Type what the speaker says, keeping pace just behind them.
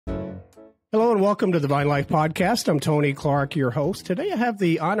Hello and welcome to the Vine Life Podcast. I'm Tony Clark, your host. Today I have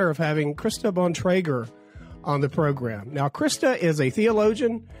the honor of having Krista Bontrager on the program. Now, Krista is a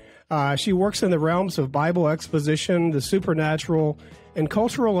theologian. She works in the realms of Bible exposition, the supernatural, and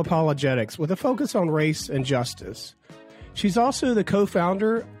cultural apologetics with a focus on race and justice. She's also the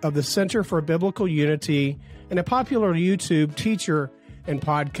co-founder of the Center for Biblical Unity and a popular YouTube teacher and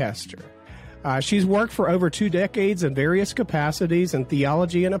podcaster. She's worked for over 2 decades in various capacities in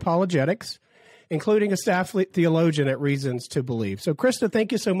theology and apologetics, including a staff theologian at Reasons to Believe. So, Krista,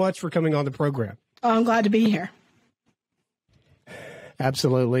 thank you so much for coming on the program. Oh, I'm glad to be here.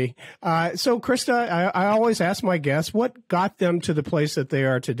 Absolutely. So, Krista, I always ask my guests what got them to the place that they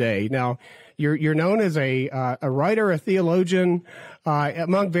are today. Now, you're known as a writer, a theologian,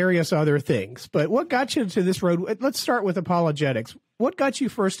 among various other things. But what got you to this road? Let's start with apologetics. What got you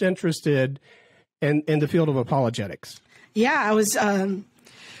first interested in the field of apologetics? Yeah, I was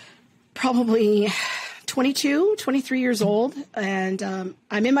probably 22, 23 years old, and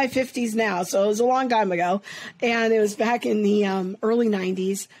I'm in my 50s now, so it was a long time ago. And it was back in the early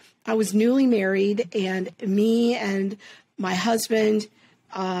 90s. I was newly married, and me and my husband,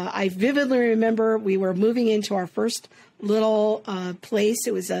 I vividly remember we were moving into our first little place.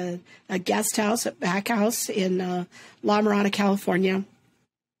 It was a guest house, a back house in La Mirada, California.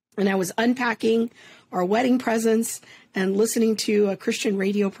 And I was unpacking our wedding presents and listening to a Christian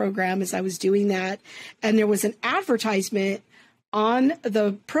radio program as I was doing that. And there was an advertisement on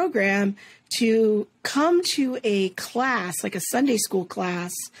the program to come to a class, like a Sunday school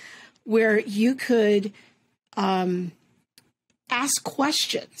class, where you could ask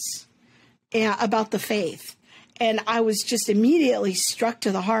questions about the faith. And I was just immediately struck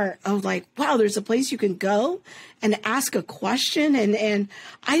to the heart of like, wow, there's a place you can go and ask a question. And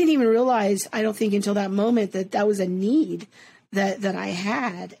I didn't even realize, I don't think until that moment, that that was a need that I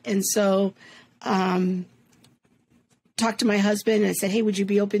had. And so talked to my husband and I said, hey, would you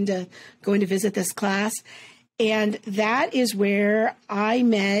be open to going to visit this class? And that is where I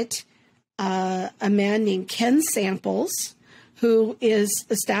met a man named Ken Samples, who is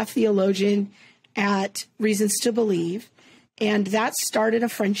a staff theologian at Reasons to Believe. And that started a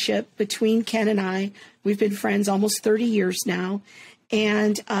friendship between Ken and I. We've been friends almost 30 years now.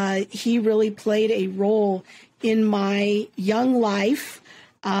 And he really played a role in my young life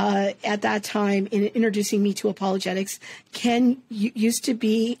at that time in introducing me to apologetics. Ken used to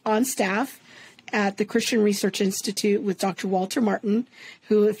be on staff at the Christian Research Institute with Dr. Walter Martin,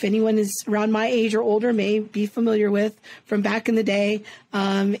 who, if anyone is around my age or older, may be familiar with from back in the day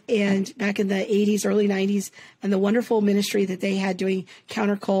and back in the 80s, early 90s, and the wonderful ministry that they had doing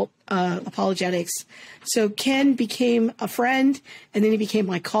counter-cult apologetics. So Ken became a friend, and then he became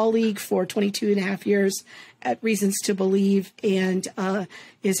my colleague for 22 and a half years at Reasons to Believe, and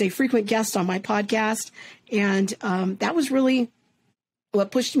is a frequent guest on my podcast. And that was really what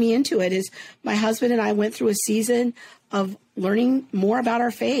pushed me into it. Is my husband and I went through a season of learning more about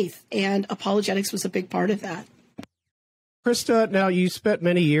our faith, and apologetics was a big part of that. Krista, now you spent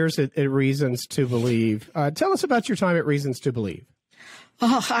many years at Reasons to Believe. Tell us about your time at Reasons to Believe.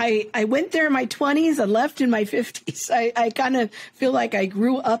 Oh, I went there in my 20s and left in my 50s. I kind of feel like I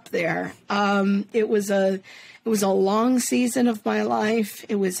grew up there. It was a long season of my life.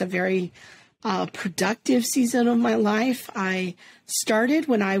 It was a very productive season of my life. I started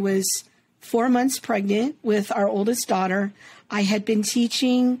when I was 4 months pregnant with our oldest daughter. I had been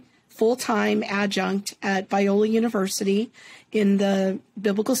teaching full-time adjunct at Biola University in the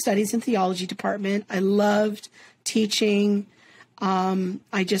Biblical Studies and Theology department. I loved teaching.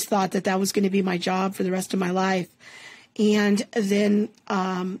 I just thought that was going to be my job for the rest of my life. And then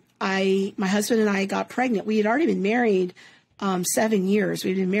my husband and I got pregnant. We had already been married 7 years.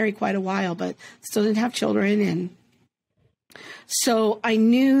 We'd been married quite a while, but still didn't have children. And so I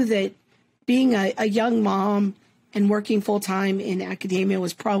knew that being a young mom and working full time in academia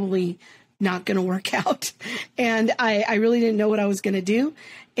was probably not going to work out. And I really didn't know what I was going to do.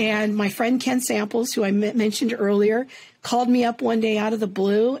 And my friend Ken Samples, who I mentioned earlier, called me up one day out of the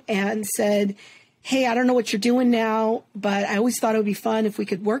blue and said, hey, I don't know what you're doing now, but I always thought it would be fun if we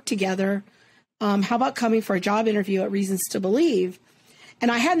could work together. How about coming for a job interview at Reasons to Believe? And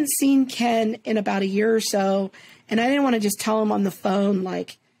I hadn't seen Ken in about a year or so, and I didn't want to just tell him on the phone,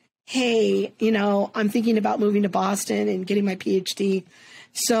 like, hey, I'm thinking about moving to Boston and getting my PhD.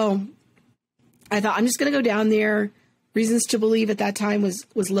 So I thought, I'm just going to go down there. Reasons to Believe at that time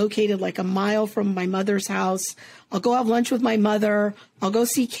was located like a mile from my mother's house. I'll go have lunch with my mother. I'll go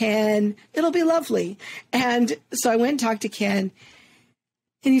see Ken. It'll be lovely. And so I went and talked to Ken,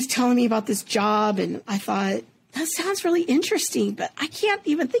 and he's telling me about this job. And I thought, that sounds really interesting, but I can't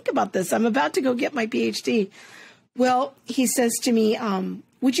even think about this. I'm about to go get my PhD. Well, he says to me,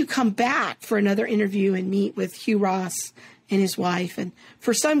 would you come back for another interview and meet with Hugh Ross and his wife? And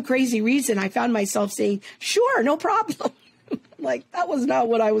for some crazy reason, I found myself saying, sure, no problem. Like, that was not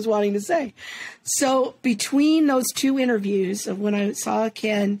what I was wanting to say. So between those two interviews of when I saw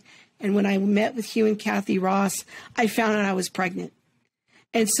Ken and when I met with Hugh and Kathy Ross, I found out I was pregnant.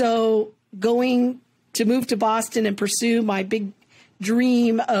 And so going to move to Boston and pursue my big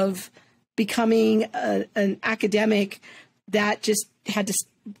dream of becoming an academic, that just I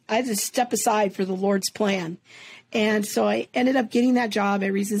had to step aside for the Lord's plan. And so I ended up getting that job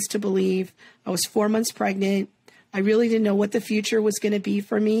at Reasons to Believe. I was 4 months pregnant. I really didn't know what the future was going to be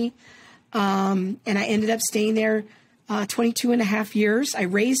for me. And I ended up staying there 22 and a half years. I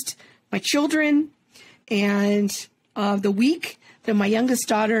raised my children. And the week that my youngest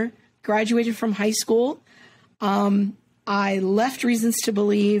daughter graduated from high school, I left Reasons to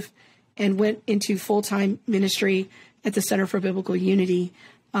Believe and went into full-time ministry at the Center for Biblical Unity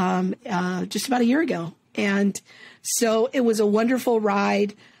just about a year ago. And so it was a wonderful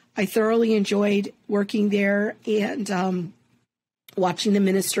ride. I thoroughly enjoyed working there and watching the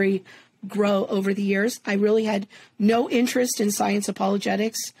ministry grow over the years. I really had no interest in science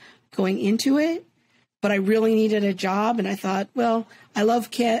apologetics going into it, but I really needed a job. And I thought, well, I love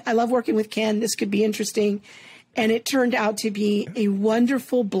Ken. I love working with Ken. This could be interesting. And it turned out to be a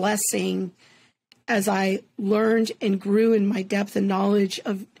wonderful blessing as I learned and grew in my depth and knowledge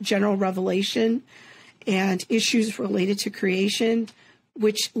of general revelation and issues related to creation,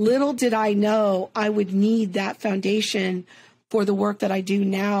 which little did I know I would need that foundation for the work that I do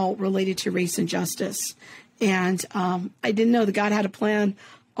now related to race and justice. And I didn't know that God had a plan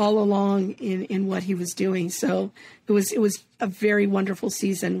all along in what he was doing. So it was a very wonderful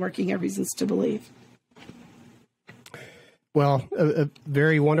season working at Reasons to Believe. Well, a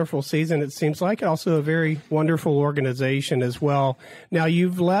very wonderful season, it seems like. Also a very wonderful organization as well. Now,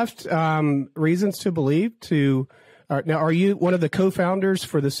 you've left Reasons to Believe to... now, are you one of the co-founders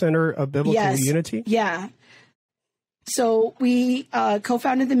for the Center of Biblical Unity? Yeah. So we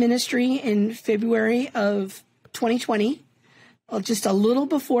co-founded the ministry in February of 2020, just a little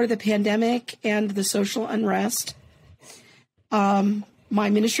before the pandemic and the social unrest. My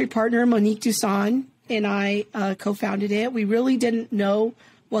ministry partner, Monique Duson, and I co-founded it. We really didn't know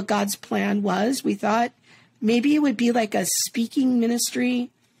what God's plan was. We thought maybe it would be like a speaking ministry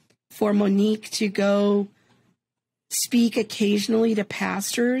for Monique to go speak occasionally to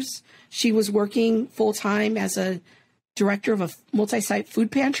pastors. She was working full-time as a director of a multi-site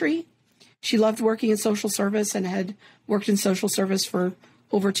food pantry. She loved working in social service and had worked in social service for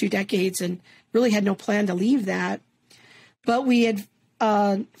over 2 decades and really had no plan to leave that. But we had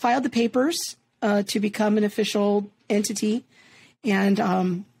filed the papers to become an official entity,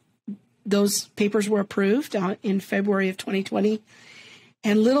 and those papers were approved in February of 2020.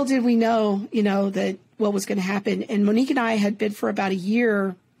 And little did we know, that what was going to happen. And Monique and I had been for about a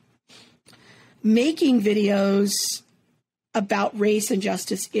year making videos about race and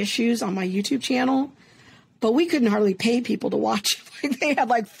justice issues on my YouTube channel, but we couldn't hardly pay people to watch. They had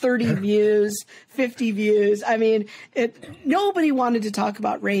like 30 views, 50 views. I mean, nobody wanted to talk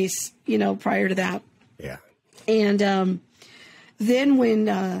about race, prior to that. Yeah. And then when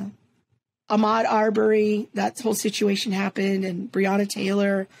Ahmaud Arbery, that whole situation happened, and Breonna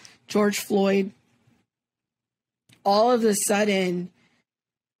Taylor, George Floyd, all of a sudden,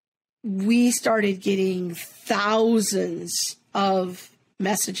 we started getting thousands of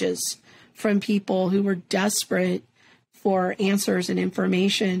messages from people who were desperate for answers and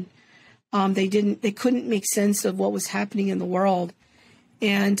information. They couldn't make sense of what was happening in the world.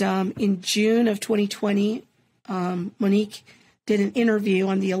 And in June of 2020, Monique did an interview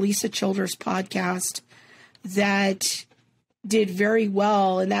on the Elisa Childers podcast that did very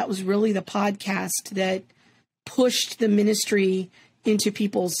well. And that was really the podcast that pushed the ministry into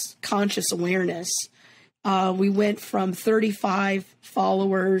people's conscious awareness. We went from 35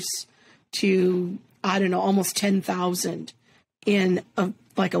 followers to, almost 10,000 in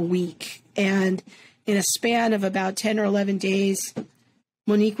a week. And in a span of about 10 or 11 days,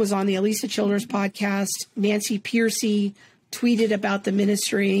 Monique was on the Elisa Childers podcast. Nancy Pearcey tweeted about the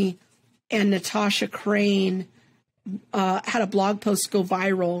ministry, and Natasha Crane had a blog post go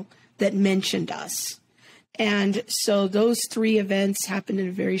viral that mentioned us. And so those 3 events happened in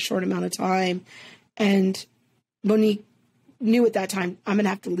a very short amount of time. And Monique knew at that time, I'm going to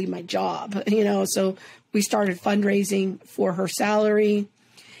have to leave my job, so we started fundraising for her salary.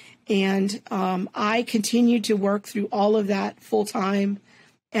 And I continued to work through all of that full time,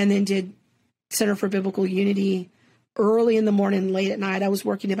 and then did Center for Biblical Unity early in the morning, late at night. I was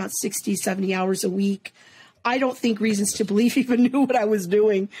working about 60, 70 hours a week. I don't think Reasons to Believe even knew what I was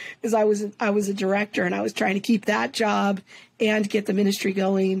doing, because I was a director and I was trying to keep that job and get the ministry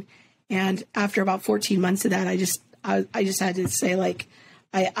going. And after about 14 months of that, I just had to say, like,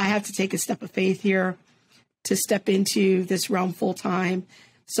 I have to take a step of faith here to step into this realm full time.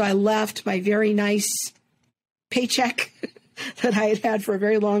 So I left my very nice paycheck that I had had for a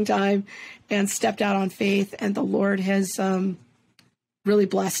very long time and stepped out on faith. And the Lord has really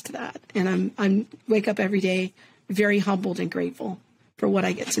blessed that. And I'm wake up every day very humbled and grateful for what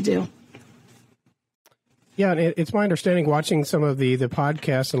I get to do. Yeah, and it's my understanding, watching some of the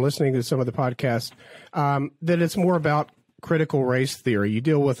podcasts and listening to some of the podcasts, that it's more about critical race theory. You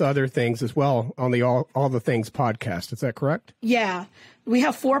deal with other things as well on the All the Things podcast. Is that correct? Yeah. We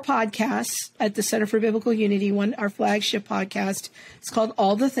have 4 podcasts at the Center for Biblical Unity. One, our flagship podcast, it's called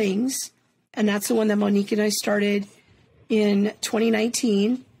All the Things. And that's the one that Monique and I started in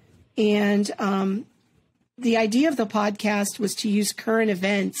 2019. And the idea of the podcast was to use current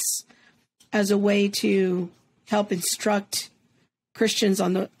events as a way to help instruct Christians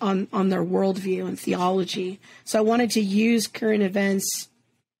on their worldview and theology. So I wanted to use current events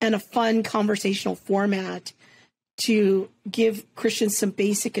and a fun conversational format to give Christians some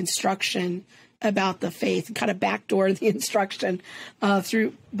basic instruction about the faith, and kind of backdoor the instruction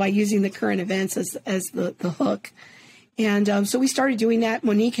by using the current events as the hook. And so we started doing that.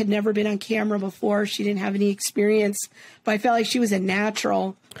 Monique had never been on camera before. She didn't have any experience, but I felt like she was a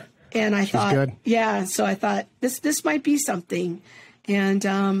natural. And I thought, good. Yeah, so I thought this might be something. And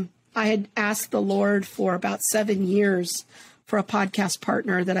I had asked the Lord for about 7 years for a podcast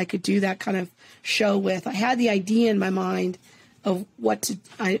partner that I could do that kind of show with. I had the idea in my mind of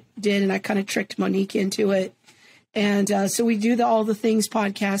I did, and I kind of tricked Monique into it. And so we do the All the Things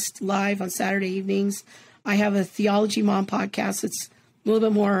podcast live on Saturday evenings. I have a Theology Mom podcast that's a little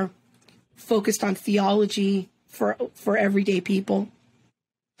bit more focused on theology for everyday people.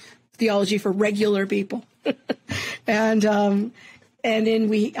 Theology for regular people. And then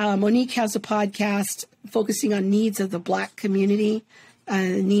Monique has a podcast focusing on needs of the Black community,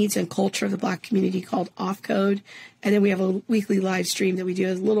 needs and culture of the Black community, called Off Code. And then we have a weekly live stream that we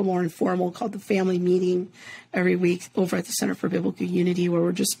do, a little more informal, called the Family Meeting, every week over at the Center for Biblical Unity, where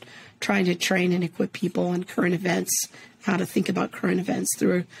we're just trying to train and equip people on current events, how to think about current events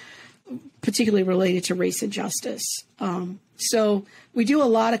particularly related to race and justice. So we do a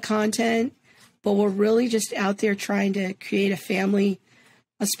lot of content, but we're really just out there trying to create a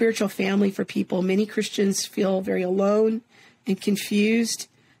spiritual family for people. Many Christians feel very alone and confused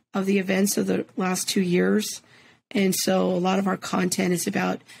of the events of the last 2 years. And so a lot of our content is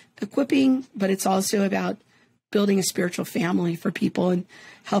about equipping, but it's also about building a spiritual family for people and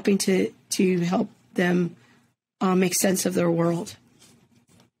helping to help them make sense of their world.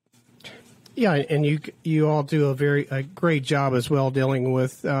 Yeah, and you all do a great job as well dealing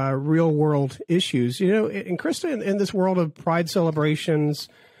with real world issues. You know, and Krista, in this world of pride celebrations,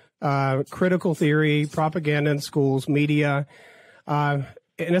 critical theory, propaganda in schools, media,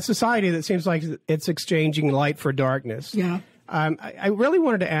 in a society that seems like it's exchanging light for darkness. Yeah. I really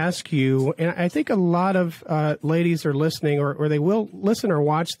wanted to ask you, and I think a lot of ladies are listening, or they will listen or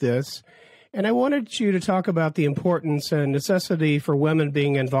watch this, and I wanted you to talk about the importance and necessity for women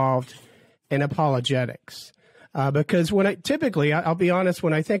being involved in apologetics. Because I'll be honest,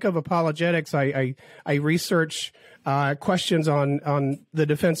 when I think of apologetics, I research questions on the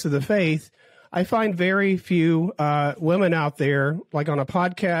defense of the faith. I find very few women out there, like on a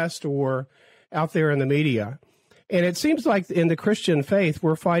podcast or out there in the media. And it seems like in the Christian faith,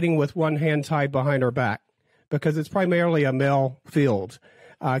 we're fighting with one hand tied behind our back because it's primarily a male field.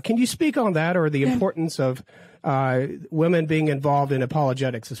 Can you speak on that, or the importance of women being involved in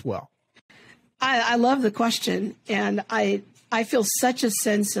apologetics as well? I love the question, and I feel such a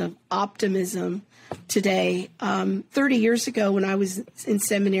sense of optimism today. 30 years ago when I was in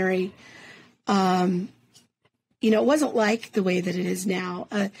seminary, it wasn't like the way that it is now.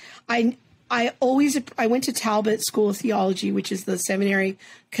 I went to Talbot School of Theology, which is the seminary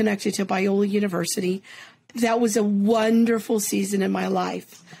connected to Biola University. That was a wonderful season in my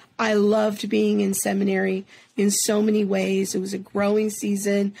life. I loved being in seminary in so many ways. It was a growing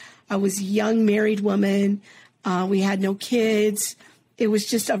season. I was a young married woman. We had no kids. It was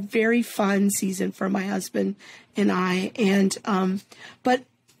just a very fun season for my husband and I. But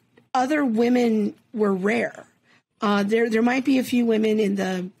other women were rare. There might be a few women in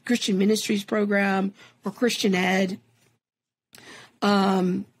the Christian Ministries program or Christian Ed.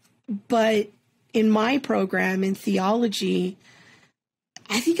 But in my program in theology,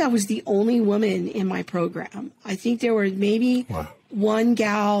 I think I was the only woman in my program. I think there were maybe one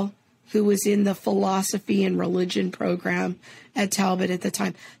gal who was in the philosophy and religion program at Talbot at the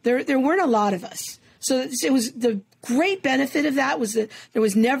time. There weren't a lot of us. So it was the great benefit of that was that there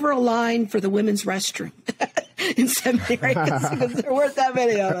was never a line for the women's restroom in seminary because there weren't that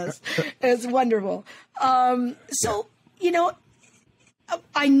many of us. It's wonderful. So, you know,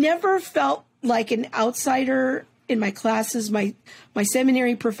 I never felt like an outsider in my classes. My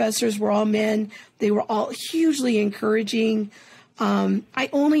seminary professors were all men. They were all hugely encouraging. I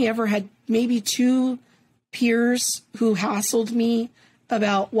only ever had maybe 2 peers who hassled me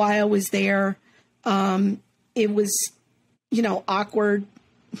about why I was there. It was, you know, awkward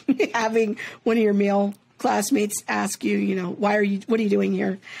having one of your male classmates ask you, you know, what are you doing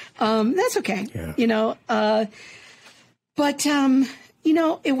here? That's okay. Yeah. You know, but you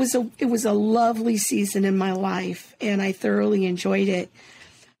know, it was a lovely season in my life, and I thoroughly enjoyed it.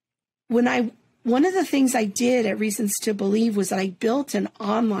 One of the things I did at Reasons to Believe was that I built an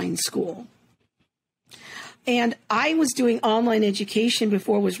online school. And I was doing online education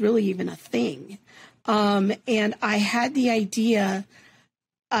before it was really even a thing. And I had the idea,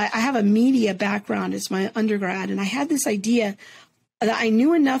 I have a media background as my undergrad, and I had this idea that I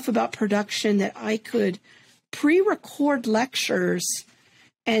knew enough about production that I could pre-record lectures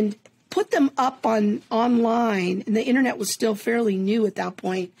and put them up online. And the internet was still fairly new at that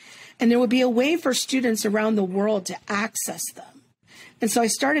point. And there would be a way for students around the world to access them. And so I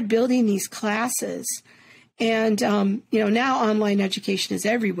started building these classes. And, you know, now online education is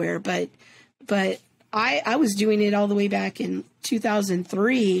everywhere, but I was doing it all the way back in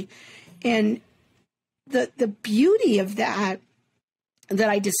 2003. And the beauty of that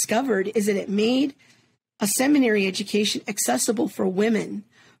I discovered is that it made a seminary education accessible for women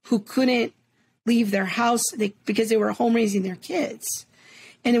who couldn't leave their house because they were home raising their kids.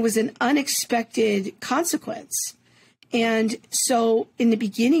 And it was an unexpected consequence. And so in the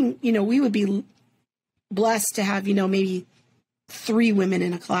beginning, you know, we would be blessed to have, you know, maybe 3 women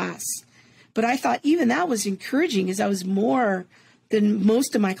in a class. But I thought even that was encouraging because I was more than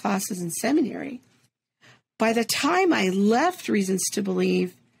most of my classes in seminary. By the time I left Reasons to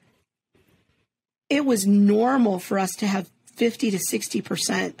Believe, it was normal for us to have 50 to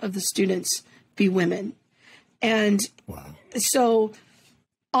 60% of the students be women. And so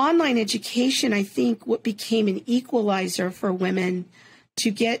online education, I think, what became an equalizer for women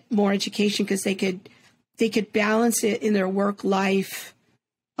to get more education because they could balance it in their work life,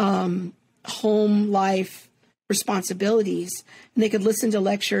 home life responsibilities, and they could listen to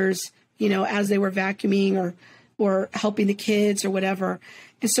lectures, you know, as they were vacuuming or helping the kids or whatever.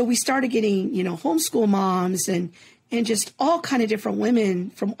 And so we started getting, you know, homeschool moms and just all kind of different women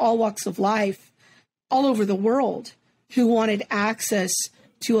from all walks of life all over the world who wanted access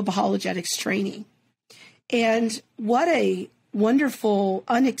to apologetics training. And what a wonderful,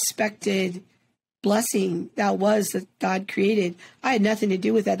 unexpected blessing that was that God created. I had nothing to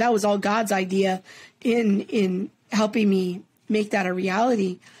do with that. That was all God's idea in helping me make that a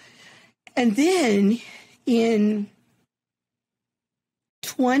reality. And then in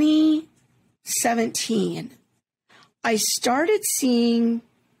 2017, I started seeing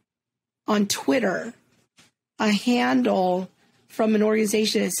on Twitter a handle from an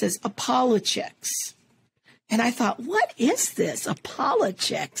organization that says apologetics. And I thought, what is this?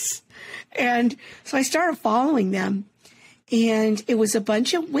 Apologetics. And so I started following them. And it was a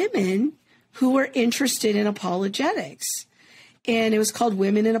bunch of women who were interested in apologetics. And it was called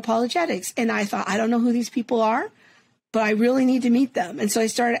Women in Apologetics. And I thought, I don't know who these people are, but I really need to meet them. And so I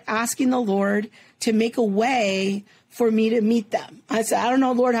started asking the Lord to make a way for me to meet them. I said, I don't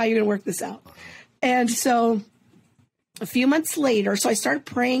know, Lord, how you're going to work this out. And so a few months later, so I started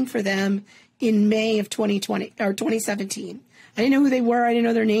praying for them in May of 2017. I didn't know who they were. I didn't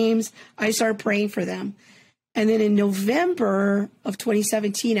know their names. I started praying for them. And then in November of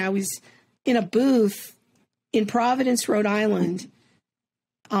 2017, I was in a booth in Providence, Rhode Island,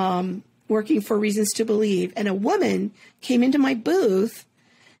 working for Reasons to Believe. And a woman came into my booth,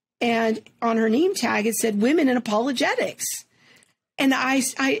 and on her name tag, it said Women in Apologetics. And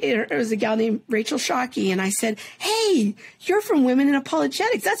it was a gal named Rachel Shockey. And I said, hey, you're from Women in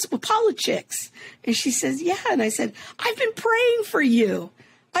Apologetics. That's apologetics. And she says, yeah. And I said, I've been praying for you.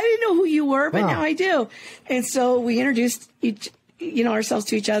 I didn't know who you were, but now I do. And so we introduced ourselves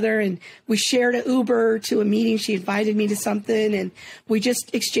to each other, and we shared an Uber to a meeting. She invited me to something, and we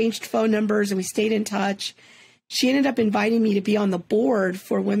just exchanged phone numbers, and we stayed in touch. She ended up inviting me to be on the board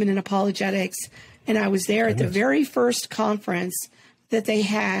for Women in Apologetics. And I was there at the very first conference that they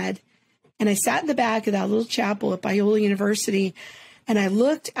had. And I sat in the back of that little chapel at Biola University, And I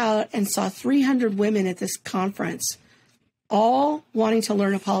looked out and saw 300 women at this conference, all wanting to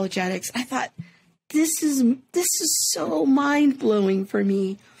learn apologetics. I thought, this is so mind-blowing for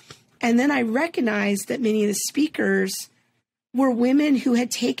me. And then I recognized that many of the speakers were women who had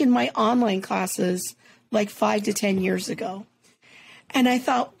taken my online classes like 5 to 10 years ago. And I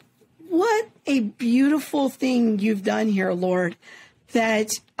thought, what a beautiful thing you've done here, Lord,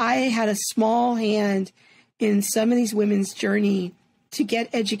 that I had a small hand in some of these women's journey to get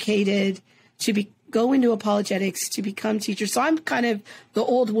educated, to go into apologetics, to become teachers. So I'm kind of the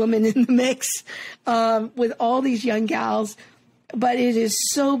old woman in the mix with all these young gals. But it is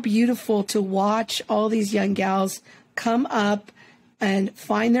so beautiful to watch all these young gals come up and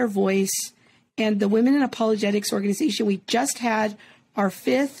find their voice. And the Women in Apologetics organization, we just had our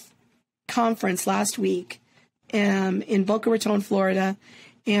 5th conference last week in Boca Raton, Florida.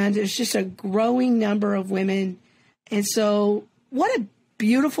 And there's just a growing number of women. And so what a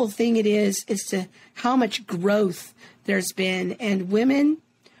beautiful thing it is to how much growth there's been. And women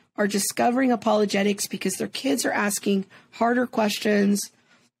are discovering apologetics because their kids are asking harder questions.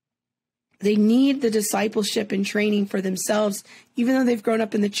 They need the discipleship and training for themselves. Even though they've grown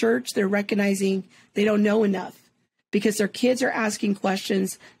up in the church, they're recognizing they don't know enough because their kids are asking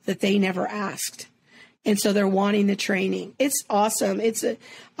questions that they never asked. And so they're wanting the training. It's awesome.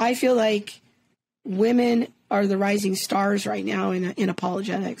 I feel like women are the rising stars right now in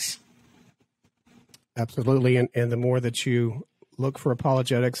apologetics. Absolutely. And the more that you look for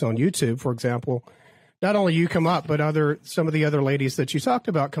apologetics on YouTube, for example, not only you come up, but some of the other ladies that you talked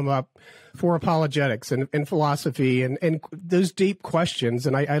about come up for apologetics and philosophy and those deep questions.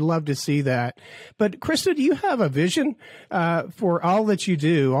 And I love to see that. But Krista, do you have a vision for all that you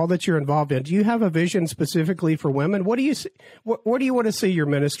do, all that you're involved in? Do you have a vision specifically for women? Where do you want to see your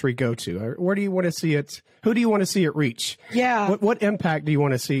ministry go to? Or where do you want to see it? Who do you want to see it reach? Yeah. What impact do you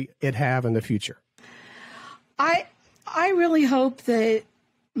want to see it have in the future? I really hope that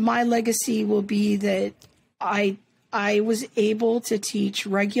my legacy will be that I was able to teach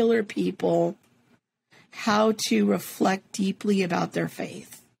regular people how to reflect deeply about their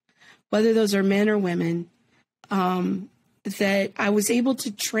faith, whether those are men or women, that I was able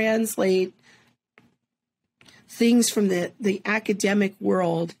to translate things from the academic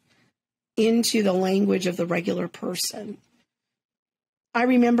world into the language of the regular person. I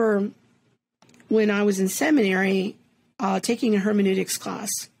remember when I was in seminary, taking a hermeneutics class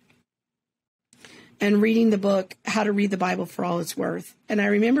and reading the book, How to Read the Bible for All It's Worth. And I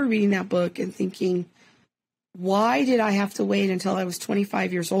remember reading that book and thinking, why did I have to wait until I was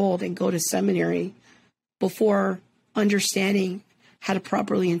 25 years old and go to seminary before understanding how to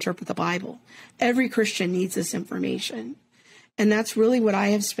properly interpret the Bible? Every Christian needs this information. And that's really what I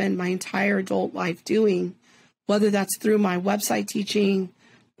have spent my entire adult life doing, whether that's through my website teaching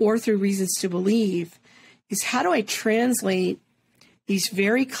or through Reasons to Believe, is how do I translate these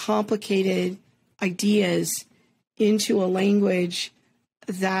very complicated ideas into a language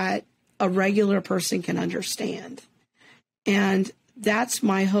that a regular person can understand. And that's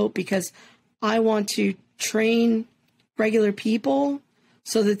my hope, because I want to train regular people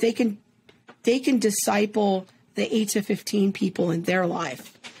so that they can disciple the 8 to 15 people in their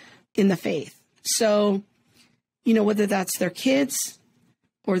life in the faith. So, whether that's their kids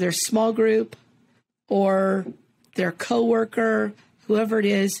or their small group or their coworker, whoever it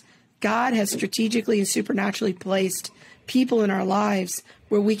is, God has strategically and supernaturally placed people in our lives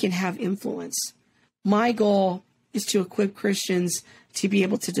where we can have influence. My goal is to equip Christians to be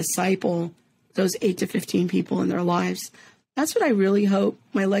able to disciple those 8 to 15 people in their lives. That's what I really hope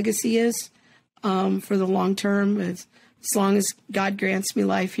my legacy is for the long term, as long as God grants me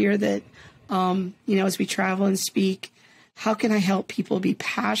life here, that, as we travel and speak, how can I help people be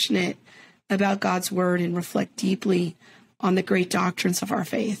passionate about God's word and reflect deeply on the great doctrines of our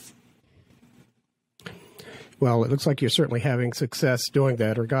faith? Well, it looks like you're certainly having success doing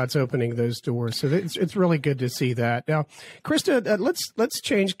that, or God's opening those doors. So it's really good to see that. Now, Krista, let's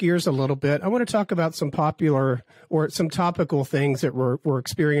change gears a little bit. I want to talk about some popular or some topical things that we're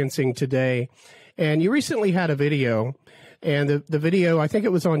experiencing today. And you recently had a video, and the video, I think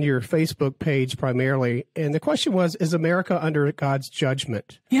it was on your Facebook page primarily. And the question was, is America under God's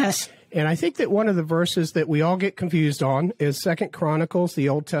judgment? Yes. And I think that one of the verses that we all get confused on is 2 Chronicles, the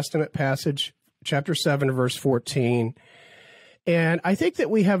Old Testament passage, chapter 7, verse 14. And I think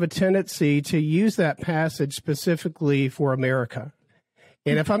that we have a tendency to use that passage specifically for America.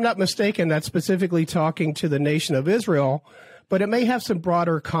 And if I'm not mistaken, that's specifically talking to the nation of Israel, but it may have some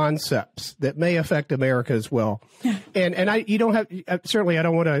broader concepts that may affect America as well. Yeah. And you don't have, certainly I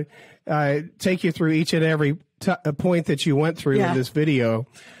don't want to take you through each and every point that you went through Yeah. in this video.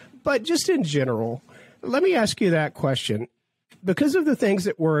 But just in general, let me ask you that question. Because of the things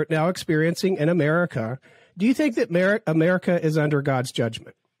that we're now experiencing in America, do you think that America is under God's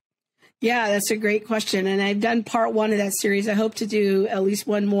judgment? Yeah, that's a great question. And I've done part one of that series. I hope to do at least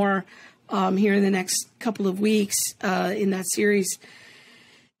one more here in the next couple of weeks in that series.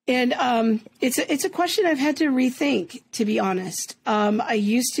 And it's a question I've had to rethink, to be honest. I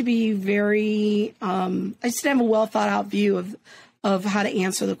used to be I used to have a well thought out view of how to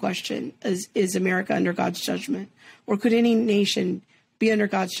answer the question: is America under God's judgment, or could any nation be under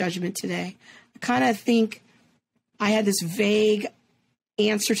God's judgment today? I kind of think I had this vague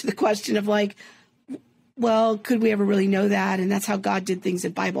answer to the question of like, well, could we ever really know that? And that's how God did things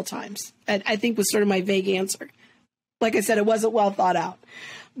in Bible times. I think was sort of my vague answer. Like I said, it wasn't well thought out.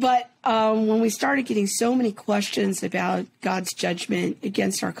 But when we started getting so many questions about God's judgment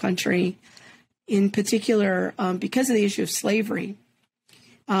against our country, in particular, because of the issue of slavery,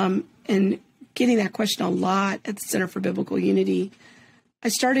 and getting that question a lot at the Center for Biblical Unity, I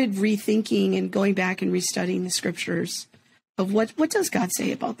started rethinking and going back and restudying the scriptures of what does God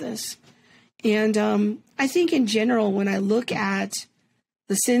say about this. And I think in general, when I look at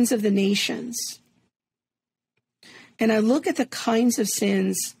the sins of the nations, and I look at the kinds of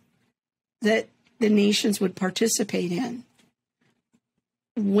sins that the nations would participate in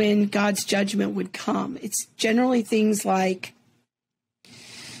when God's judgment would come, it's generally things like,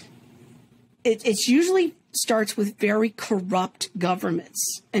 it usually starts with very corrupt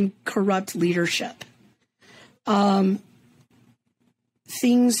governments and corrupt leadership.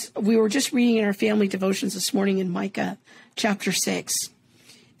 Things we were just reading in our family devotions this morning in Micah chapter 6.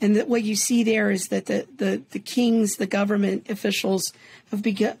 And that what you see there is that the kings, the government officials have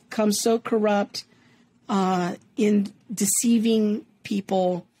become so corrupt in deceiving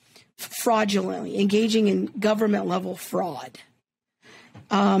people fraudulently, engaging in government level fraud,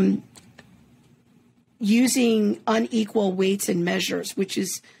 using unequal weights and measures, which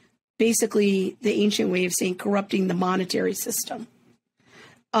is basically the ancient way of saying corrupting the monetary system.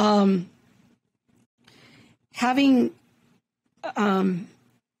 Having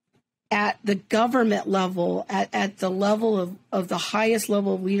at the government level, at the level of the highest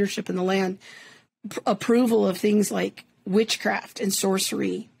level of leadership in the land, approval of things like witchcraft and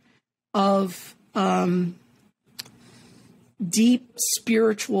sorcery, of deep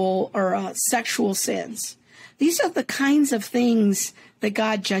spiritual or sexual sins. These are the kinds of things that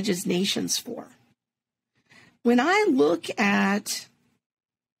God judges nations for. When I look at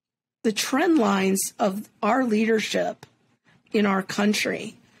the trend lines of our leadership in our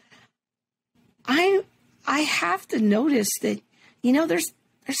country, I have to notice that, there's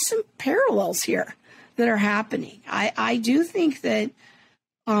some parallels here that are happening. I do think that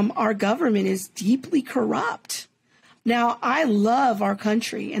our government is deeply corrupt. Now, I love our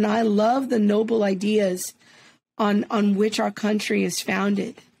country, and I love the noble ideas on which our country is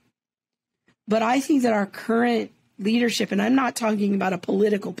founded. But I think that our current leadership, and I'm not talking about a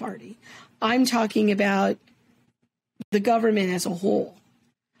political party, I'm talking about the government as a whole.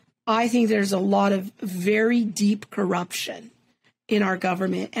 I think there's a lot of very deep corruption in our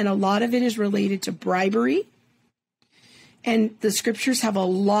government, and a lot of it is related to bribery. And the scriptures have a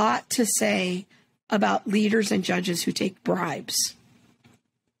lot to say about leaders and judges who take bribes.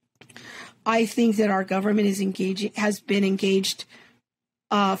 I think that our government has been engaged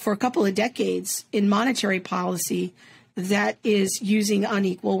for a couple of decades in monetary policy that is using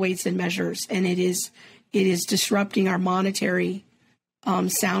unequal weights and measures, and it is disrupting our monetary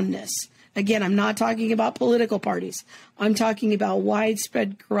soundness. Again, I'm not talking about political parties. I'm talking about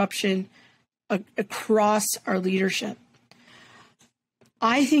widespread corruption across our leadership.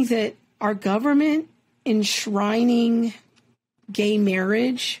 I think that our government enshrining gay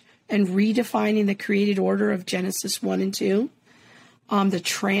marriage and redefining the created order of Genesis 1 and 2, the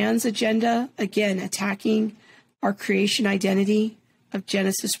trans agenda, again, attacking our creation identity of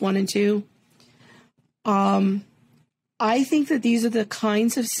Genesis 1 and 2. I think that these are the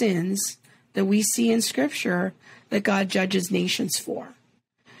kinds of sins that we see in Scripture that God judges nations for.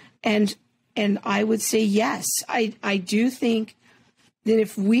 And I would say, yes, I do think that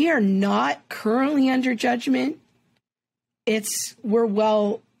if we are not currently under judgment, it's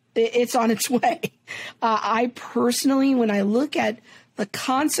on its way. I personally, when I look at the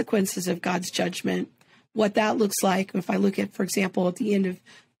consequences of God's judgment, what that looks like, if I look at, for example, at the end of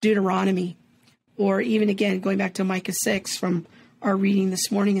Deuteronomy, or even again, going back to Micah 6 from our reading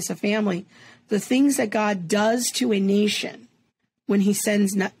this morning as a family, the things that God does to a nation when he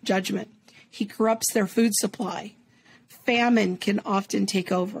sends judgment. He corrupts their food supply. Famine can often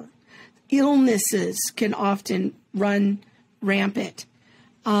take over. illnesses can often run rampant.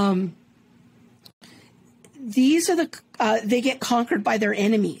 These are they get conquered by their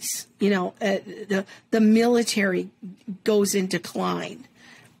enemies. The military goes in decline.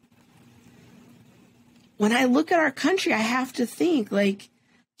 When I look at our country, I have to think there's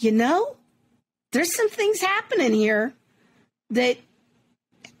some things happening here that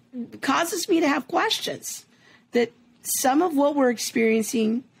causes me to have questions, that some of what we're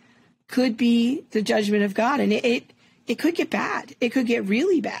experiencing could be the judgment of God. And it could get bad. It could get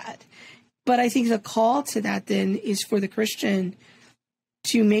really bad. But I think the call to that then is for the Christian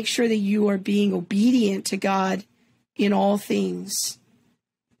to make sure that you are being obedient to God in all things.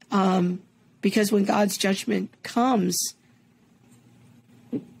 Because when God's judgment comes,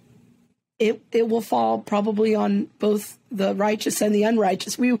 it will fall probably on both the righteous and the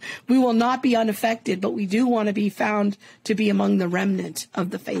unrighteous. We will not be unaffected, but we do want to be found to be among the remnant of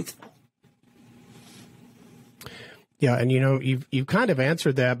the faithful. Yeah, and you've kind of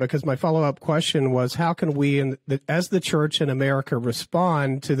answered that, because my follow-up question was, how can we, as the church in America,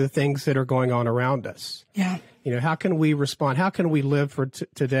 respond to the things that are going on around us? Yeah. How can we respond? How can we live for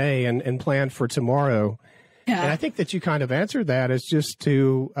today and plan for tomorrow? Yeah. And I think that you kind of answered that as just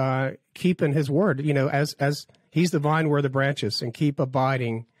to keep in his word, as he's the vine, we're the branches, and keep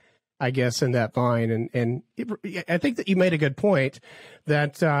abiding, I guess, in that vine. And I think that you made a good point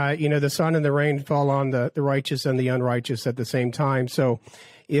that, the sun and the rain fall on the righteous and the unrighteous at the same time. So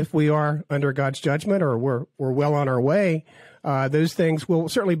if we are under God's judgment, or we're well on our way, those things will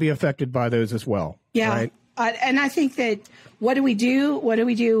certainly be affected by those as well. Yeah. Right? And I think that what do we do?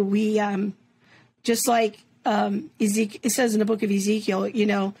 We, just like Ezekiel, it says in the book of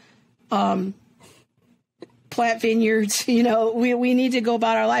Ezekiel, plant vineyards, we need to go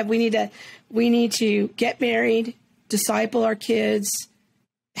about our life. We need to get married, disciple our kids,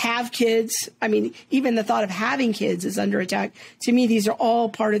 have kids. I mean, even the thought of having kids is under attack. To me, these are all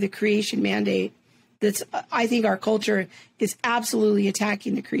part of the creation mandate. I think our culture is absolutely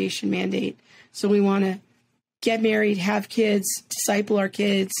attacking the creation mandate. So we want to get married, have kids, disciple our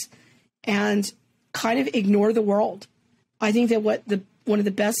kids, and kind of ignore the world. I think that one of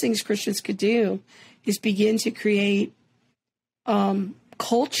the best things Christians could do is begin to create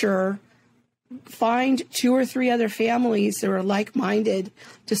culture, find 2 or 3 other families that are like-minded,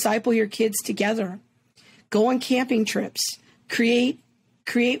 disciple your kids together, go on camping trips, create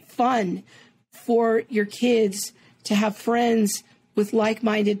fun for your kids to have friends with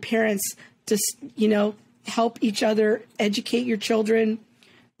like-minded parents, to, help each other, educate your children,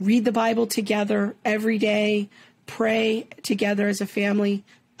 read the Bible together every day, pray together as a family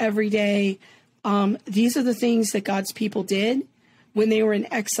every day. These are the things that God's people did when they were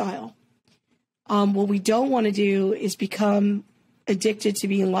in exile. What we don't want to do is become addicted to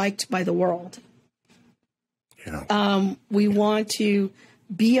being liked by the world. Yeah. We want to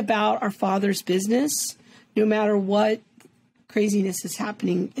be about our Father's business, no matter what craziness is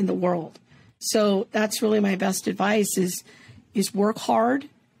happening in the world. So that's really my best advice is work hard,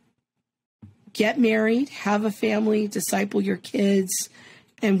 get married, have a family, disciple your kids,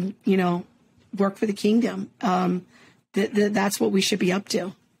 and, work for the kingdom. That's what we should be up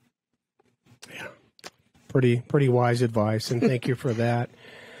to. Yeah. Pretty wise advice. And thank you for that.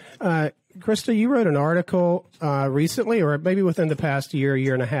 Krista, you wrote an article recently, or maybe within the past year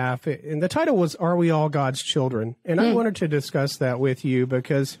and a half, and the title was, "Are We All God's Children?" And I wanted to discuss that with you,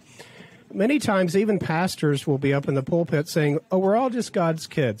 because many times even pastors will be up in the pulpit saying, "Oh, we're all just God's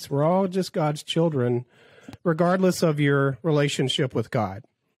kids. We're all just God's children, regardless of your relationship with God."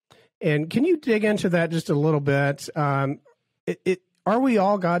 And can you dig into that just a little bit? Are we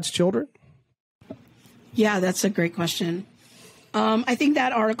all God's children? Yeah, that's a great question. I think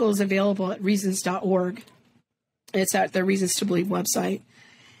that article is available at reasons.org. It's at the Reasons to Believe website.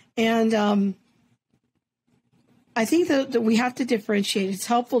 And I think that we have to differentiate. It's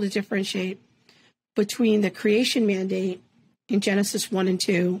helpful to differentiate between the creation mandate in Genesis 1 and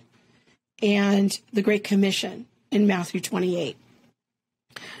 2 and the Great Commission in Matthew 28.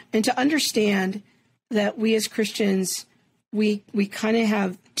 And to understand that we as Christians, we kind of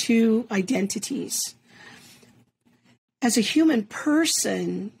have 2 identities. As a human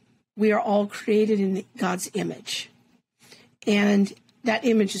person, we are all created in God's image. And that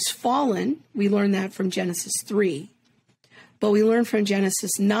image is fallen. We learn that from Genesis 3. But we learn from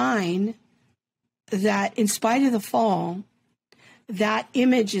Genesis 9 that in spite of the fall, that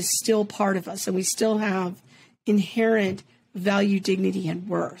image is still part of us, and we still have inherent value, dignity, and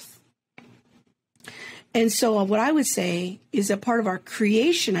worth. And so what I would say is that part of our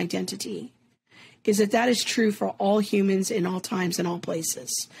creation identity is that is true for all humans in all times and all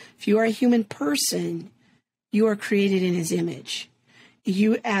places. If you are a human person, you are created in his image.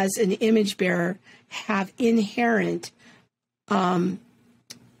 You, as an image bearer, have inherent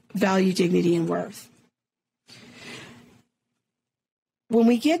value, dignity, and worth. When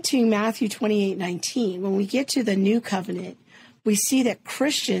we get to Matthew 28:19, when we get to the new covenant, we see that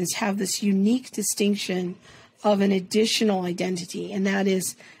Christians have this unique distinction of an additional identity, and that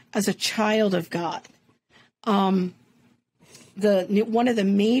is as a child of God. One of the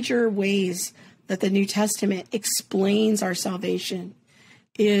major ways that the New Testament explains our salvation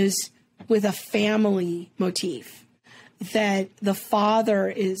is with a family motif, that the Father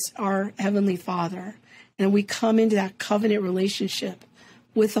is our Heavenly Father, and we come into that covenant relationship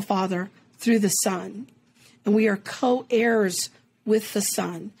with the Father through the Son, and we are co-heirs with the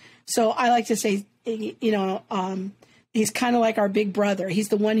Son. So I like to say, he's kind of like our big brother. He's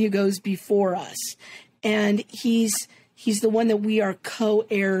the one who goes before us, and he's the one that we are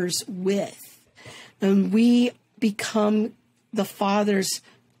co-heirs with, and we become the Father's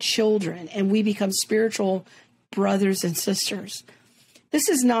children, and we become spiritual brothers and sisters. This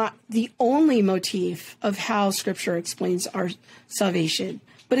is not the only motif of how Scripture explains our salvation,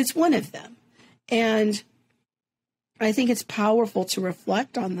 but it's one of them. And I think it's powerful to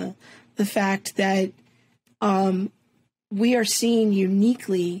reflect on the fact that we are seen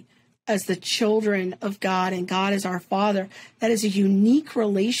uniquely as the children of God, and God is our Father. That is a unique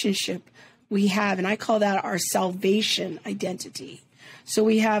relationship we have, and I call that our salvation identity. So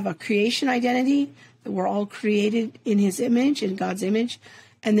we have a creation identity, that we're all created in his image, in God's image.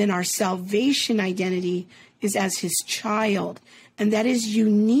 And then our salvation identity is as his child. And that is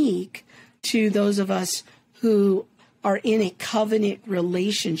unique to those of us who are in a covenant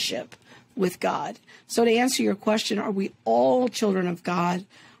relationship with God. So to answer your question, are we all children of God?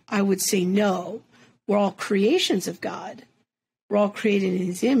 I would say no. We're all creations of God. We're all created in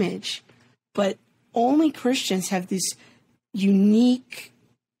his image. But only Christians have this unique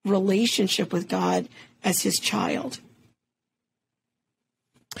relationship with God as his child.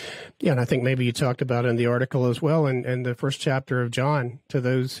 Yeah, and I think maybe you talked about in the article as well, in the first chapter of John, to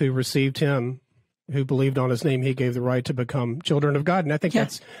those who received him, who believed on his name, he gave the right to become children of God. And I think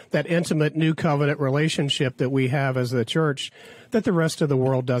that's that intimate new covenant relationship that we have as the church that the rest of the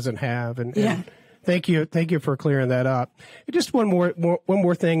world doesn't have. And thank you for clearing that up. Just one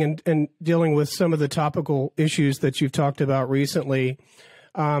more thing, in dealing with some of the topical issues that you've talked about recently.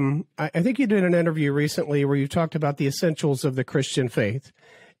 I think you did an interview recently where you talked about the essentials of the Christian faith,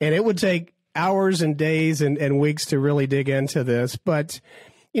 and it would take hours and days and weeks to really dig into this. But,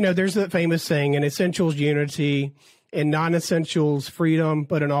 there's the famous saying, in essentials, unity, in non-essentials, freedom,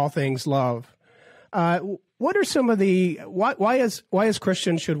 but in all things, love. What are some of why as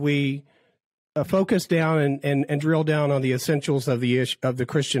Christians should we focus down and drill down on the essentials of the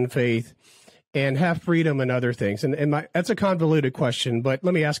Christian faith and have freedom in other things? And that's a convoluted question, but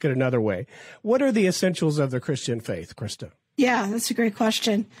let me ask it another way. What are the essentials of the Christian faith, Krista? Yeah, that's a great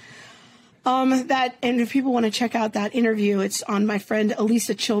question. And if people want to check out that interview, it's on my friend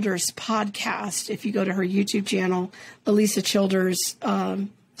Elisa Childers' podcast. If you go to her YouTube channel,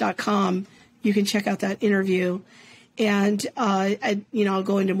 elisachilders.com, you can check out that interview. And I'll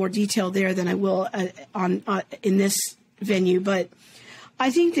go into more detail there than I will in this venue. But I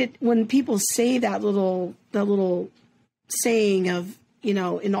think that when people say that little saying of,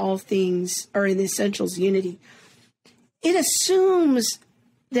 in all things, or in the essentials, unity, it assumes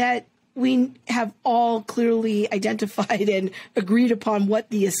that we have all clearly identified and agreed upon what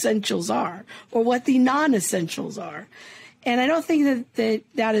the essentials are or what the non-essentials are. And I don't think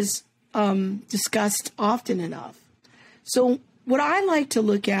that is discussed often enough. So what I like to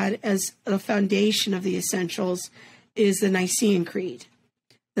look at as the foundation of the essentials is the Nicene Creed.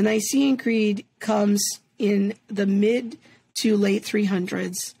 The Nicene Creed comes in the mid to late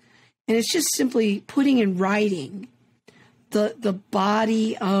 300s, and it's just simply putting in writing the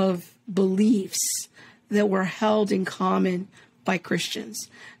body of beliefs that were held in common by Christians.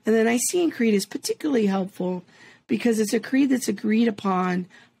 And the Nicene Creed is particularly helpful because it's a creed that's agreed upon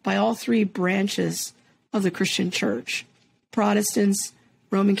by all three branches of the Christian church: Protestants,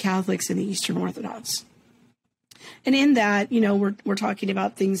 Roman Catholics, and the Eastern Orthodox. And in that, we're talking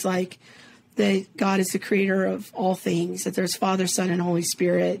about things like that God is the creator of all things, that there's Father, Son, and Holy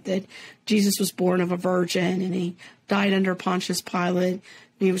Spirit, that Jesus was born of a virgin, and he died under Pontius Pilate, and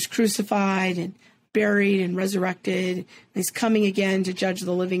he was crucified and buried and resurrected, and he's coming again to judge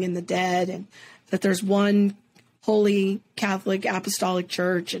the living and the dead, and that there's one holy Catholic apostolic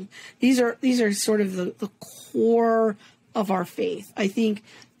church. And these are sort of the core of our faith. I think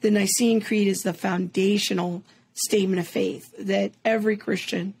the Nicene Creed is the foundational statement of faith that every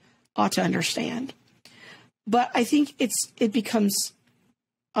Christian ought to understand. But I think it becomes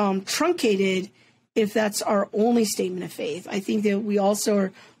truncated if that's our only statement of faith. I think that we also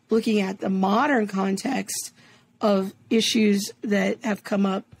are looking at the modern context of issues that have come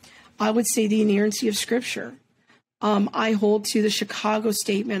up. I would say the inerrancy of Scripture. I hold to the Chicago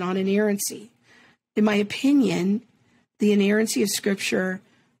Statement on inerrancy. In my opinion, the inerrancy of Scripture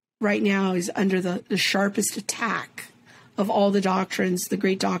right now is under the sharpest attack of all the doctrines, the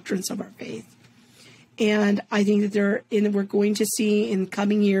great doctrines of our faith. And I think that we're going to see in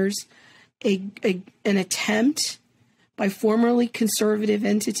coming years an attempt by formerly conservative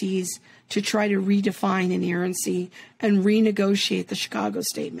entities to try to redefine inerrancy and renegotiate the Chicago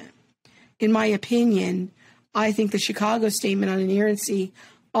Statement. In my opinion, I think the Chicago Statement on inerrancy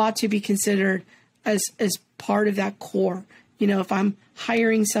ought to be considered as part of that core. You know, if I'm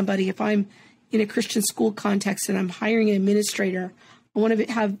hiring somebody, if I'm in a Christian school context and I'm hiring an administrator, I want to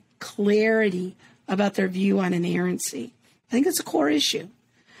have clarity about their view on inerrancy. I think that's a core issue.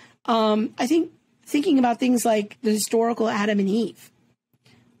 I think thinking about things like the historical Adam and Eve,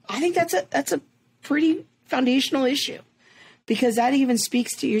 I think that's a pretty foundational issue, because that even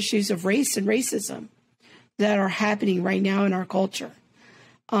speaks to issues of race and racism that are happening right now in our culture.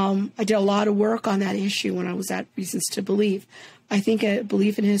 I did a lot of work on that issue when I was at Reasons to Believe. I think a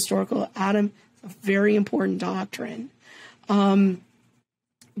belief in historical Adam is a very important doctrine.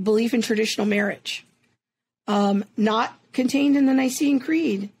 Belief in traditional marriage, not contained in the Nicene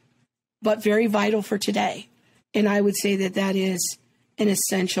Creed, but very vital for today. And I would say that is an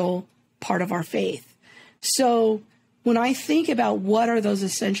essential part of our faith. So when I think about what are those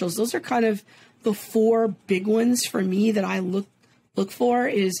essentials, those are kind of the four big ones for me that I look for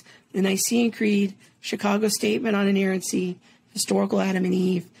is the Nicene Creed, Chicago Statement on inerrancy, historical Adam and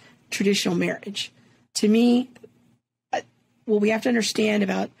Eve, traditional marriage. To me, what we have to understand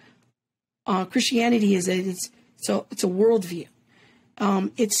about Christianity is that it's a worldview.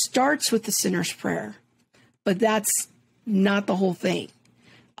 It starts with the sinner's prayer, but that's not the whole thing.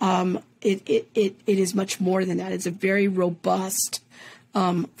 It is much more than that. It's a very robust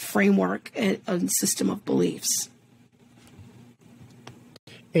framework and system of beliefs.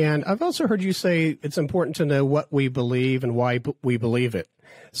 And I've also heard you say it's important to know what we believe and why we believe it.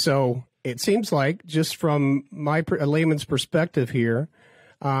 So it seems like, just from a layman's perspective here,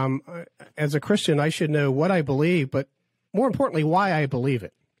 as a Christian, I should know what I believe, but more importantly, why I believe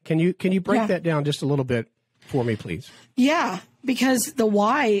it. Can you break that down just a little bit for me, please? Yeah, because the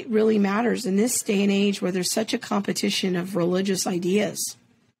why really matters in this day and age where there's such a competition of religious ideas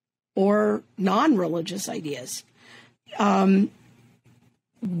or non-religious ideas.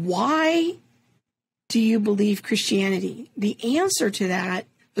 Why do you believe Christianity? The answer to that,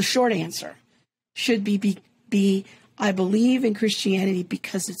 the short answer, should be I believe in Christianity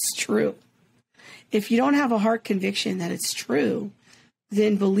because it's true. If you don't have a heart conviction that it's true,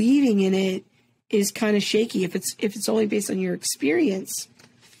 then believing in it is kind of shaky. If it's only based on your experience,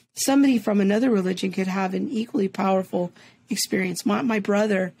 somebody from another religion could have an equally powerful experience. My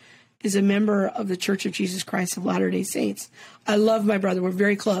brother is a member of the Church of Jesus Christ of Latter-day Saints. I love my brother. We're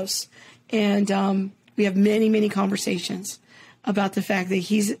very close. And we have many, many conversations about the fact that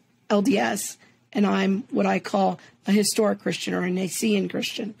he's LDS and I'm what I call a historic Christian or a Nicene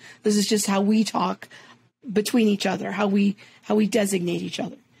Christian. This is just how we talk between each other, how we designate each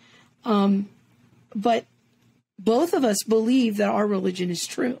other. But both of us believe that our religion is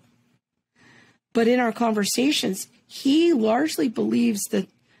true. But in our conversations, he largely believes that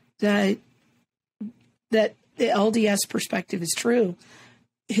the LDS perspective is true.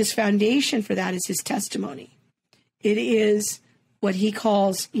 His foundation for that is his testimony. It is what he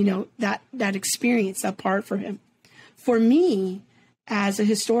calls, that experience, that part for him. For me, as a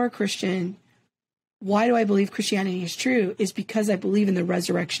historic Christian, why do I believe Christianity is true? Is because I believe in the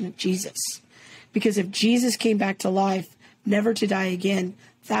resurrection of Jesus. Because if Jesus came back to life, never to die again,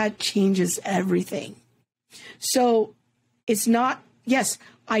 that changes everything. So it's not, yes,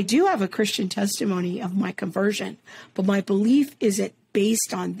 I do have a Christian testimony of my conversion, but my belief isn't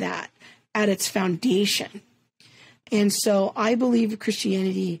based on that at its foundation. And so I believe in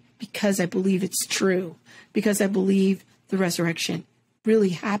Christianity because I believe it's true, because I believe the resurrection really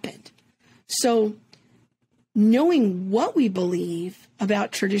happened. So knowing what we believe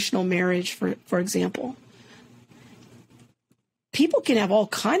about traditional marriage, for example, people can have all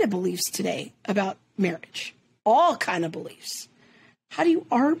kind of beliefs today about marriage, all kind of beliefs. How do you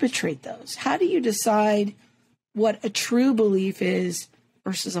arbitrate those? How do you decide what a true belief is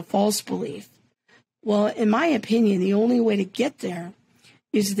versus a false belief? Well, in my opinion, the only way to get there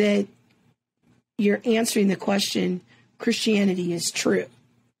is that you're answering the question, Christianity is true.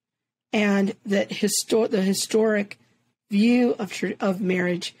 And that the historic view of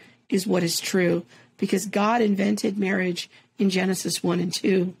marriage is what is true, because God invented marriage in Genesis 1 and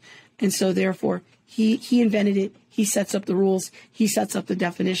 2. And so therefore, he invented it. He sets up the rules. He sets up the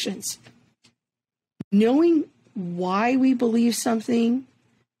definitions. Knowing why we believe something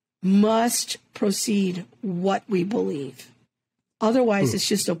must precede what we believe. Otherwise, it's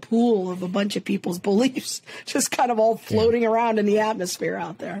just a pool of a bunch of people's beliefs, just kind of all floating around in the atmosphere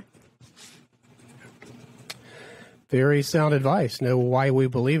out there. Very sound advice. Know why we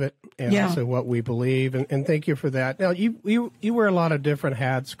believe it, and also what we believe. And thank you for that. Now, you wear a lot of different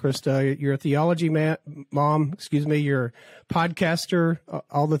hats, Krista. You're a theology mom. You're a podcaster,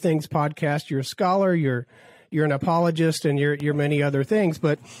 all the things podcast. You're a scholar. You're an apologist, and you're many other things.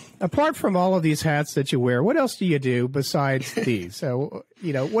 But apart from all of these hats that you wear, what else do you do besides these? So,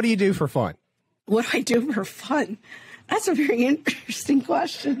 what do you do for fun? What do I do for fun? That's a very interesting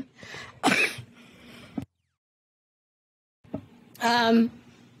question.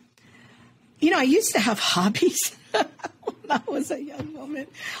 I used to have hobbies when I was a young woman.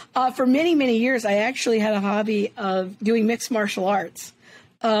 For many, many years, I actually had a hobby of doing mixed martial arts.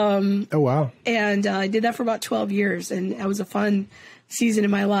 Oh, wow. And I did that for about 12 years, and that was a fun season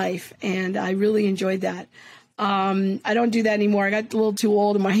in my life, and I really enjoyed that. I don't do that anymore. I got a little too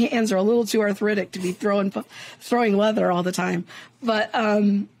old, and my hands are a little too arthritic to be throwing leather all the time. But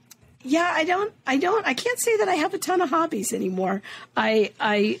I can't say that I have a ton of hobbies anymore. I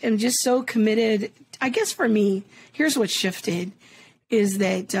am just so committed. I guess for me, here's what shifted is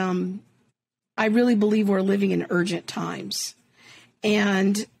that I really believe we're living in urgent times.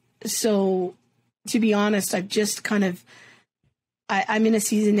 And so, to be honest, I've just I'm in a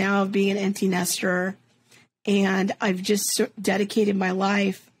season now of being an empty nester, and I've just dedicated my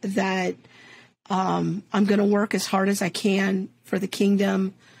life that I'm going to work as hard as I can for the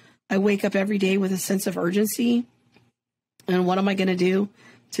kingdom. I wake up every day with a sense of urgency, and what am I going to do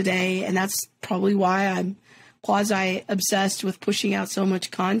today? And that's probably why I'm quasi obsessed with pushing out so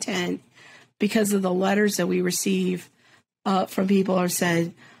much content, because of the letters that we receive from people who have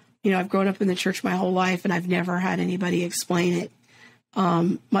said, I've grown up in the church my whole life, and I've never had anybody explain it,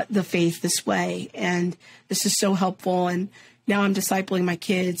 the faith this way. And this is so helpful. And now I'm discipling my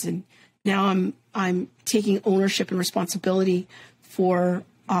kids, and now I'm taking ownership and responsibility for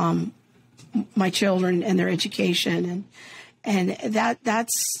my children and their education. And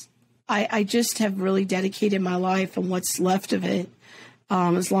I just have really dedicated my life and what's left of it,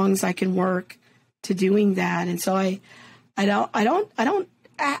 as long as I can work, to doing that. And so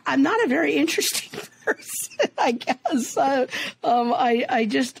I'm not a very interesting person, I guess. I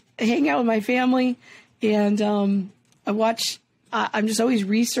just hang out with my family, and I'm just always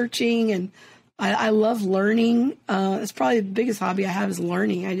researching, and I love learning. It's probably the biggest hobby I have is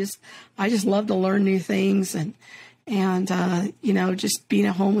learning. I just love to learn new things, and just being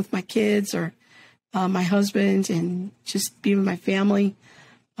at home with my kids or my husband, and just being with my family.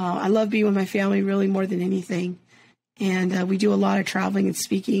 I love being with my family really more than anything. And we do a lot of traveling and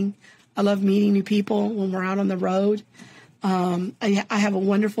speaking. I love meeting new people when we're out on the road. I have a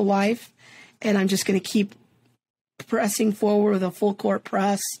wonderful life, and I'm just going to keep pressing forward with a full court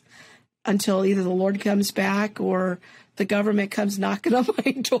press until either the Lord comes back or the government comes knocking on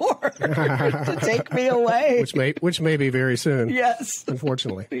my door to take me away. Which may be very soon. Yes.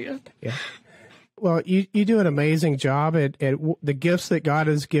 Unfortunately. Yeah. Well, you do an amazing job at the gifts that God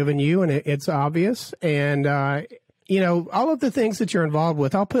has given you, and it's obvious. And, all of the things that you're involved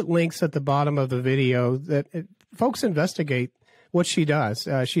with, I'll put links at the bottom of the video that folks investigate what she does.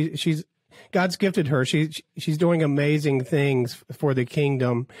 She's God's gifted her. She's doing amazing things for the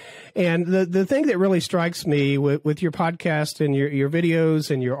kingdom. And the thing that really strikes me with your podcast and your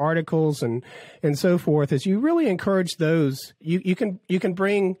videos and your articles and so forth is you really encourage those. You can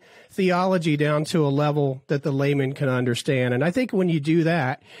bring theology down to a level that the layman can understand. And I think when you do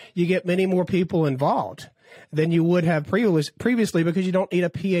that, you get many more people involved than you would have previously, because you don't need a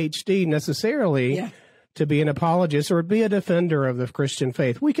PhD necessarily to be an apologist or be a defender of the Christian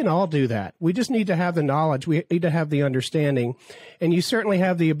faith. We can all do that. We just need to have the knowledge. We need to have the understanding. And you certainly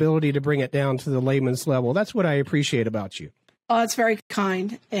have the ability to bring it down to the layman's level. That's what I appreciate about you. Oh, it's very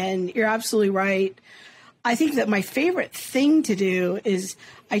kind. And you're absolutely right. I think that my favorite thing to do is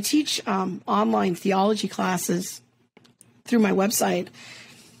I teach online theology classes through my website.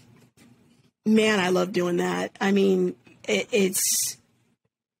 Man, I love doing that. I mean, it's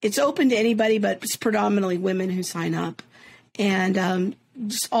open to anybody, but it's predominantly women who sign up, and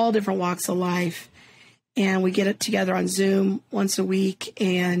just all different walks of life. and we get it together on Zoom once a week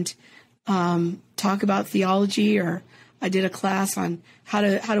and talk about theology, or I did a class on how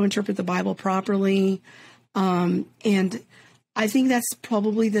to interpret the Bible properly. And I think that's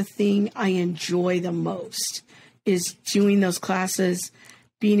probably the thing I enjoy the most, is doing those classes,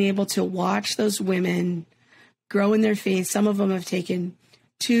 being able to watch those women grow in their faith. Some of them have taken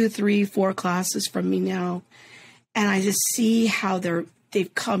 2, 3, 4 classes from me now. And I just see how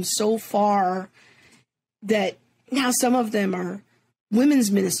they've come so far that now some of them are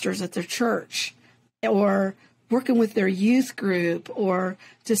women's ministers at their church, or working with their youth group, or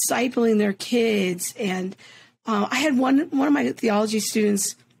discipling their kids. And I had one of my theology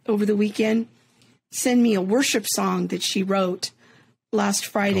students over the weekend send me a worship song that she wrote last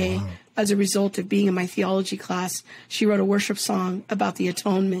Friday. Oh, wow. As a result of being in my theology class. She wrote a worship song about the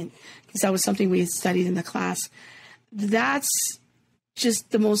atonement, because that was something we had studied in the class. That's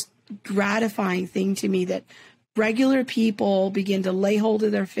just the most gratifying thing to me, that regular people begin to lay hold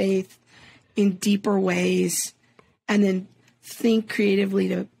of their faith in deeper ways and then think creatively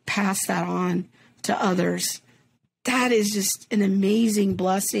to pass that on to others. That is just an amazing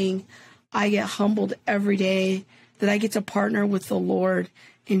blessing. I get humbled every day that I get to partner with the Lord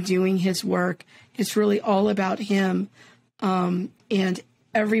in doing his work. It's really all about him. And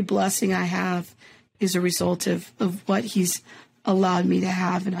every blessing I have is a result of what he's allowed me to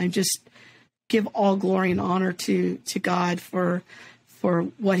have. And I just give all glory and honor to God for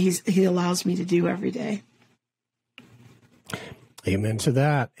what he allows me to do every day. Amen to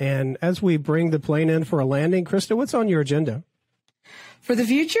that. And as we bring the plane in for a landing, Krista, what's on your agenda? For the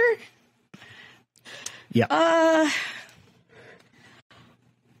future? Yeah.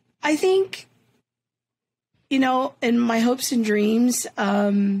 I think, in my hopes and dreams,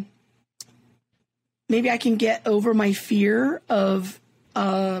 maybe I can get over my fear of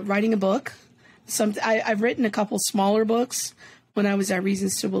writing a book. I've written a couple smaller books when I was at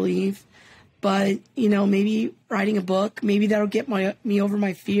Reasons to Believe, but maybe writing a book, maybe that'll get me over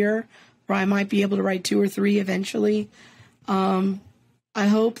my fear, or I might be able to write 2 or 3 eventually. I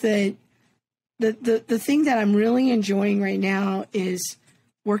hope that the thing that I'm really enjoying right now is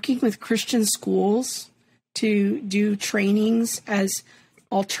working with Christian schools to do trainings as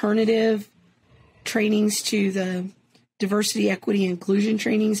alternative trainings to the diversity, equity, and inclusion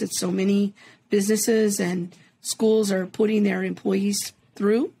trainings that so many businesses and schools are putting their employees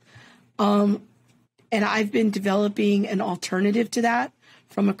through. And I've been developing an alternative to that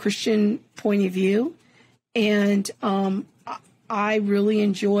from a Christian point of view. And I really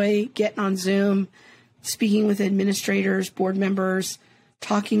enjoy getting on Zoom, speaking with administrators, board members,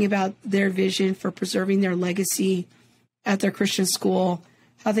 talking about their vision for preserving their legacy at their Christian school,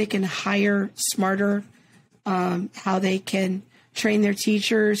 how they can hire smarter, how they can train their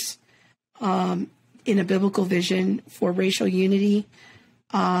teachers in a biblical vision for racial unity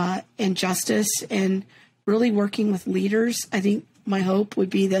and justice, and really working with leaders. I think my hope would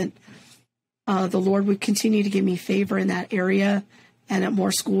be that the Lord would continue to give me favor in that area, and that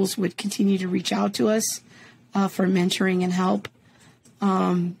more schools would continue to reach out to us for mentoring and help.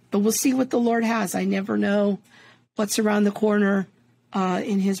 But we'll see what the Lord has. I never know what's around the corner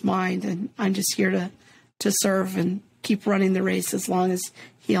in his mind, and I'm just here to serve and keep running the race as long as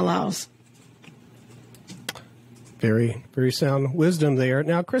he allows. Very, very sound wisdom there.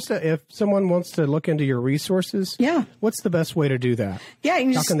 Now, Krista, if someone wants to look into your resources, what's the best way to do that?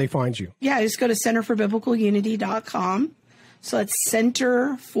 How can they find you? Just go to centerforbiblicalunity.com. So that's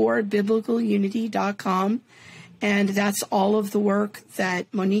centerforbiblicalunity.com. And that's all of the work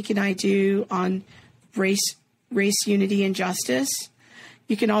that Monique and I do on race, unity, and justice.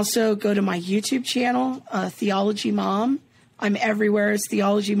 You can also go to my YouTube channel, Theology Mom. I'm everywhere as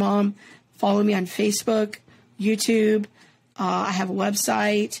Theology Mom. Follow me on Facebook, YouTube. I have a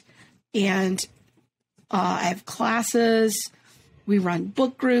website, and I have classes. We run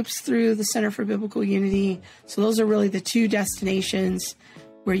book groups through the Center for Biblical Unity. So those are really the 2 destinations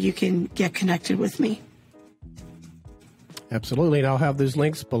where you can get connected with me. Absolutely. And I'll have those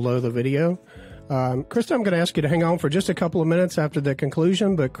links below the video. Krista, I'm going to ask you to hang on for just a couple of minutes after the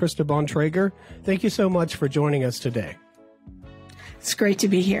conclusion. But Krista Bontrager, thank you so much for joining us today. It's great to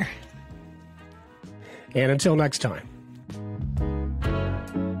be here. And until next time.